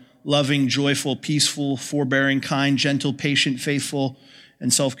more loving, joyful, peaceful, forbearing, kind, gentle, patient, faithful,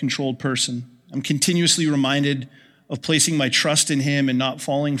 and self-controlled person. I'm continuously reminded of placing my trust in Him and not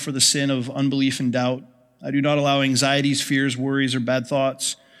falling for the sin of unbelief and doubt. I do not allow anxieties, fears, worries, or bad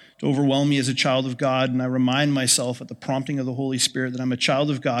thoughts to overwhelm me as a child of God, and I remind myself at the prompting of the Holy Spirit that I'm a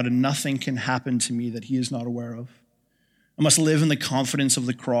child of God and nothing can happen to me that He is not aware of. I must live in the confidence of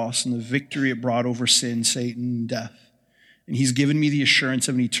the cross and the victory it brought over sin, Satan, and death. And He's given me the assurance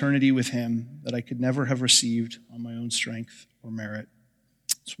of an eternity with Him that I could never have received on my own strength or merit.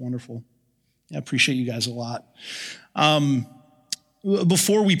 It's wonderful. I appreciate you guys a lot.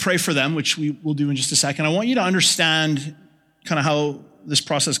 Before we pray for them, which we will do in just a second, I want you to understand kind of how this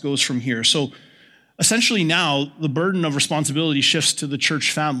process goes from here. So essentially now, the burden of responsibility shifts to the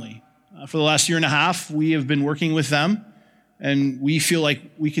church family. For the last year and a half, we have been working with them, and we feel like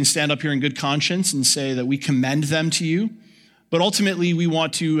we can stand up here in good conscience and say that we commend them to you. But ultimately, we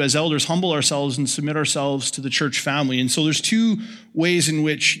want to, as elders, humble ourselves and submit ourselves to the church family. And so there's two ways in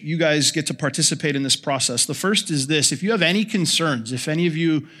which you guys get to participate in this process. The first is this: if you have any concerns, if any of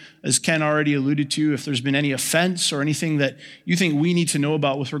you, as Ken already alluded to, if there's been any offense or anything that you think we need to know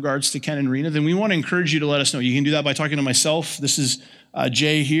about with regards to Ken and Rena, then we want to encourage you to let us know. You can do that by talking to myself. This is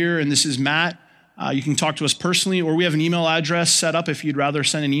Jay here, and this is Matt. You can talk to us personally, or we have an email address set up if you'd rather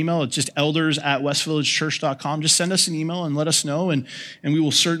send an email. It's just elders@westvillagechurch.com. Just send us an email and let us know, and we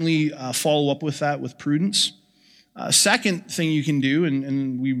will certainly follow up with that with prudence. Second thing you can do,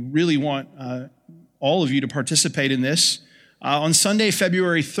 and we really want all of you to participate in this, on Sunday,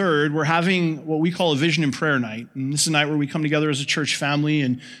 February 3rd, we're having what we call a vision and prayer night. And this is a night where we come together as a church family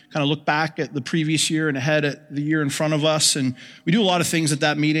and kind of look back at the previous year and ahead at the year in front of us. And we do a lot of things at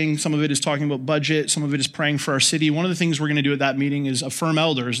that meeting. Some of it is talking about budget. Some of it is praying for our city. One of the things we're going to do at that meeting is affirm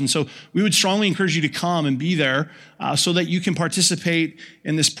elders. And so we would strongly encourage you to come and be there so that you can participate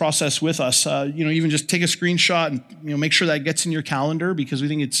in this process with us. Even just take a screenshot and make sure that gets in your calendar, because we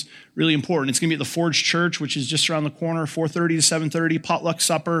think it's really important. It's going to be at the Forge Church, which is just around the corner, 4:30 to 7:30, potluck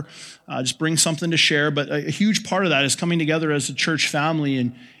supper. Just bring something to share. But a huge part of that is coming together as a church family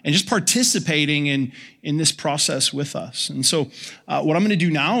and just participating in this process with us. And so what I'm going to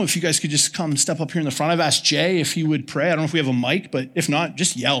do now, if you guys could just come step up here in the front. I've asked Jay if he would pray. I don't know if we have a mic, but if not,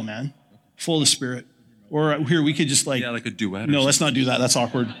 just yell, man. Full of the Spirit. Or here, we could just like a duet. No, let's not do that. That's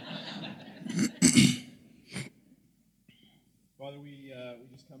awkward. Father, we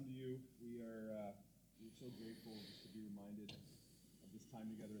just come to you. We're so grateful just to be reminded of this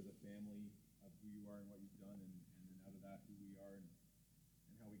time together as a family, of who you are and what you've done, and out of that, who we are and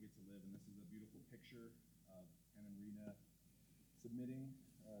how we get to live. And this is a beautiful picture of Ken and Rena submitting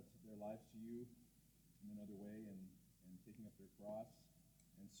their lives to you in another way and taking up their cross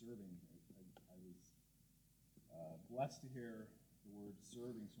and serving. I was blessed to hear the word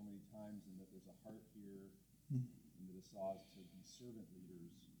serving so many times, and that there's a heart here in the DeSauws to be servant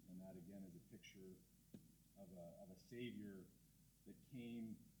leaders, and that again is a picture of a Savior that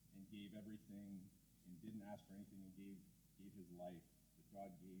came and gave everything and didn't ask for anything and gave his life. That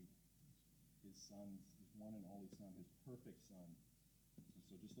God gave his Son, his one and only Son, his perfect Son. And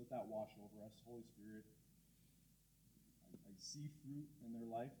so just let that wash over us. Holy Spirit, I see fruit in their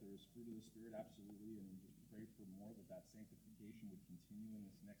life. There is fruit of the Spirit, absolutely, and just pray for more, that sanctification would continue in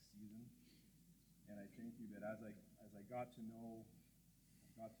this next season. And I thank you that as I got to know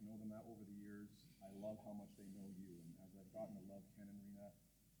them over the years, I love how much they know you. And as I've gotten to love Ken and Rena,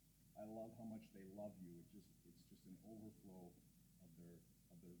 I love how much they love you. It's just an overflow of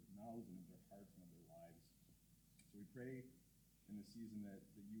their mouths and of their hearts and of their lives. So we pray in this season that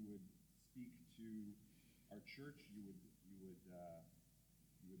you would to our church, you would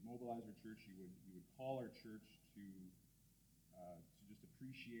mobilize our church, you would call our church to just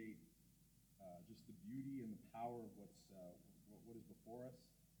appreciate just the beauty and the power of what is before us,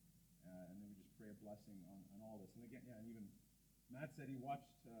 and then we just pray a blessing on all this. And again, and even Matt said he watched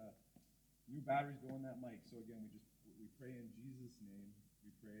new batteries go in that mic. So again, we pray in Jesus' name.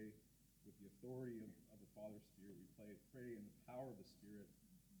 We pray with the authority of the Father Spirit. We pray in the power of the Spirit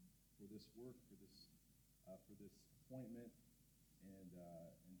for this work, for this appointment, and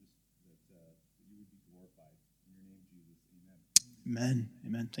just that you would be glorified. In your name, Jesus, amen. Amen.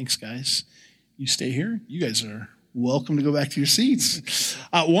 Amen. Thanks, guys. You stay here. You guys are welcome to go back to your seats.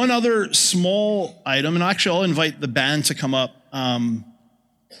 One other small item, and actually I'll invite the band to come up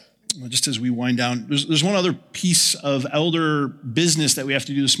just as we wind down. There's one other piece of elder business that we have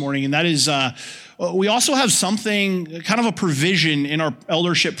to do this morning, and that is we also have something, kind of a provision in our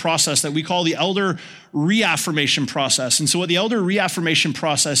eldership process that we call the elder reaffirmation process. And so what the elder reaffirmation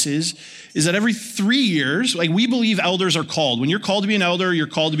process is that every 3 years, like we believe elders are called. When you're called to be an elder, you're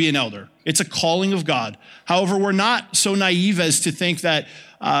called to be an elder. It's a calling of God. However, we're not so naive as to think that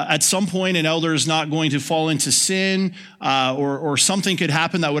at some point an elder is not going to fall into sin or something could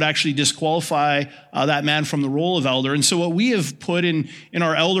happen that would actually disqualify that man from the role of elder. And so what we have put in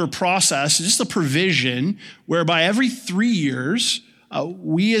our elder process is just a provision whereby every 3 years,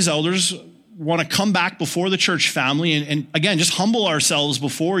 we as elders want to come back before the church family and again, just humble ourselves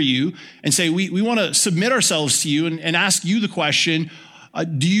before you and say, we want to submit ourselves to you and ask you the question,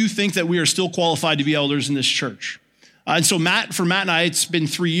 do you think that we are still qualified to be elders in this church? And so for Matt and I, it's been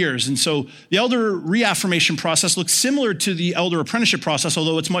 3 years. And so the elder reaffirmation process looks similar to the elder apprenticeship process,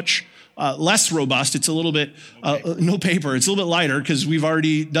 although it's much less robust. It's a little bit, no paper. It's a little bit lighter because we've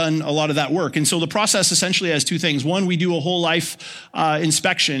already done a lot of that work. And so the process essentially has two things. One, we do a whole life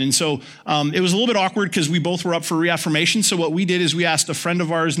inspection. And so it was a little bit awkward because we both were up for reaffirmation. So what we did is we asked a friend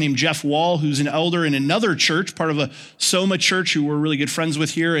of ours named Jeff Wall, who's an elder in another church, part of a Soma church who we're really good friends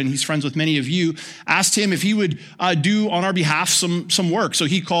with here, and he's friends with many of you, asked him if he would do on our behalf some work. So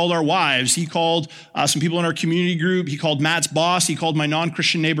he called our wives. He called some people in our community group. He called Matt's boss. He called my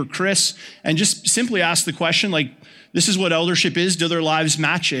non-Christian neighbor, Chris, and just simply asked the question, like, this is what eldership is. Do their lives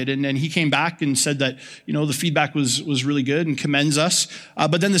match it? And then he came back and said that, the feedback was really good and commends us.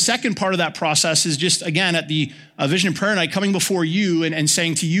 But then the second part of that process is just, again, at the Vision and Prayer Night, coming before you and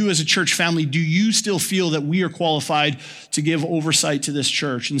saying to you as a church family, do you still feel that we are qualified to give oversight to this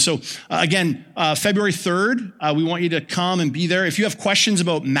church? And so, again, February 3rd, we want you to come and be there. If you have questions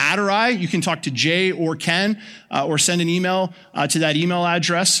about Matt or I, you can talk to Jay or Ken or send an email to that email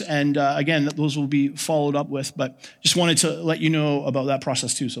address. And again, those will be followed up with. But just wanted to let you know about that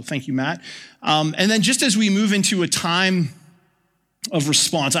process too. So thank you, Matt. And then just as we move into a time of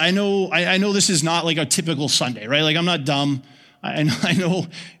response, I know this is not like a typical Sunday, right? Like I'm not dumb. I know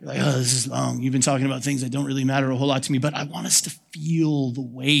you're like, oh, this is long. You've been talking about things that don't really matter a whole lot to me, but I want us to feel the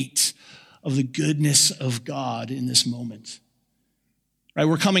weight of the goodness of God in this moment. Right?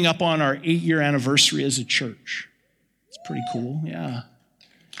 We're coming up on our 8-year anniversary as a church. It's pretty cool. Yeah.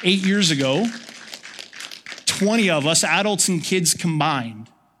 8 years ago, 20 of us, adults and kids combined,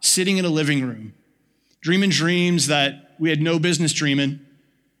 sitting in a living room, dreaming dreams that we had no business dreaming,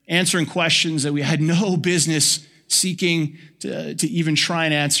 answering questions that we had no business seeking to even try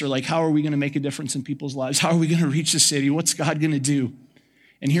and answer, like how are we going to make a difference in people's lives? How are we going to reach the city? What's God going to do?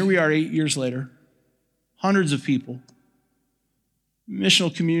 And here we are 8 years later, hundreds of people,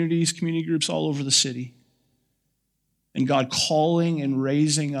 missional communities, community groups all over the city, and God calling and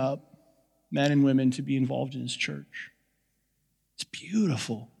raising up men and women to be involved in his church. It's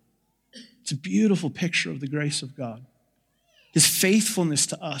beautiful. It's a beautiful picture of the grace of God. His faithfulness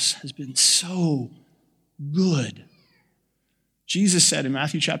to us has been so good. Jesus said in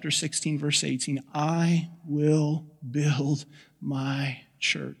Matthew chapter 16, verse 18, I will build my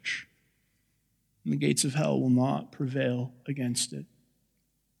church, and the gates of hell will not prevail against it.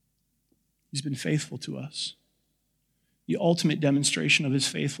 He's been faithful to us. The ultimate demonstration of his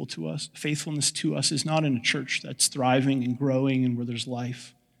faithfulness to us is not in a church that's thriving and growing and where there's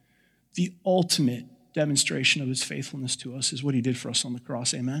life. The ultimate demonstration of his faithfulness to us is what he did for us on the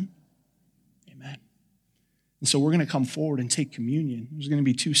cross. Amen? Amen. And so we're going to come forward and take communion. There's going to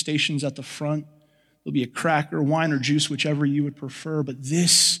be 2 stations at the front. There'll be a cracker, wine, or juice, whichever you would prefer. But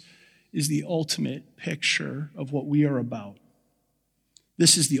this is the ultimate picture of what we are about.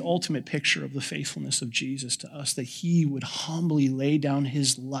 This is the ultimate picture of the faithfulness of Jesus to us, that he would humbly lay down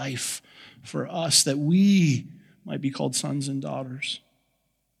his life for us, that we might be called sons and daughters.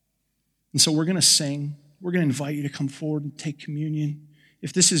 And so we're going to sing. We're going to invite you to come forward and take communion.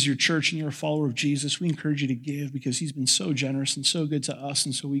 If this is your church and you're a follower of Jesus, we encourage you to give because he's been so generous and so good to us.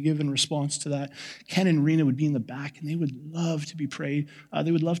 And so we give in response to that. Ken and Rena would be in the back and they would love to be prayed.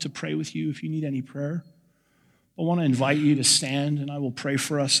 They would love to pray with you if you need any prayer. I want to invite you to stand and I will pray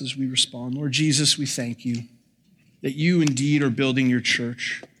for us as we respond. Lord Jesus, we thank you that you indeed are building your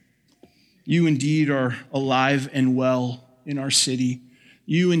church. You indeed are alive and well in our city.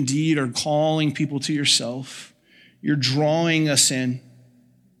 You indeed are calling people to yourself. You're drawing us in.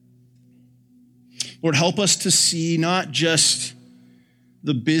 Lord, help us to see not just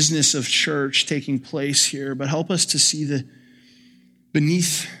the business of church taking place here, but help us to see the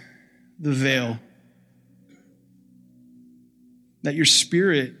beneath the veil, that your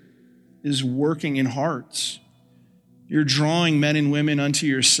Spirit is working in hearts. You're drawing men and women unto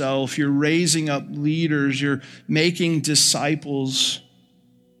yourself. You're raising up leaders. You're making disciples.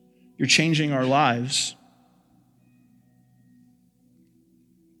 You're changing our lives.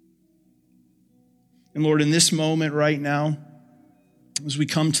 And Lord, in this moment right now, as we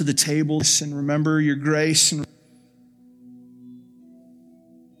come to the table and remember your grace, and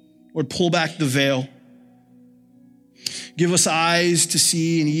Lord, pull back the veil. Give us eyes to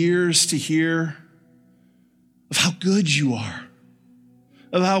see and ears to hear of how good you are,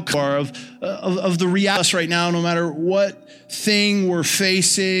 of how far, of the reality right now, no matter what thing we're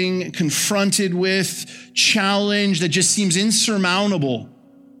facing, confronted with, challenge that just seems insurmountable.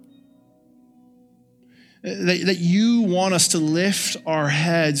 That you want us to lift our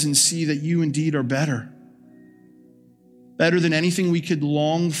heads and see that you indeed are better. Better than anything we could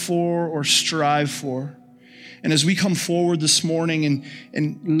long for or strive for. And as we come forward this morning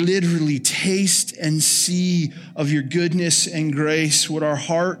and literally taste and see of your goodness and grace, would our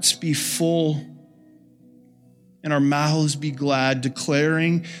hearts be full and our mouths be glad,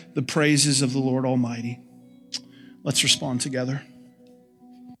 declaring the praises of the Lord Almighty. Let's respond together.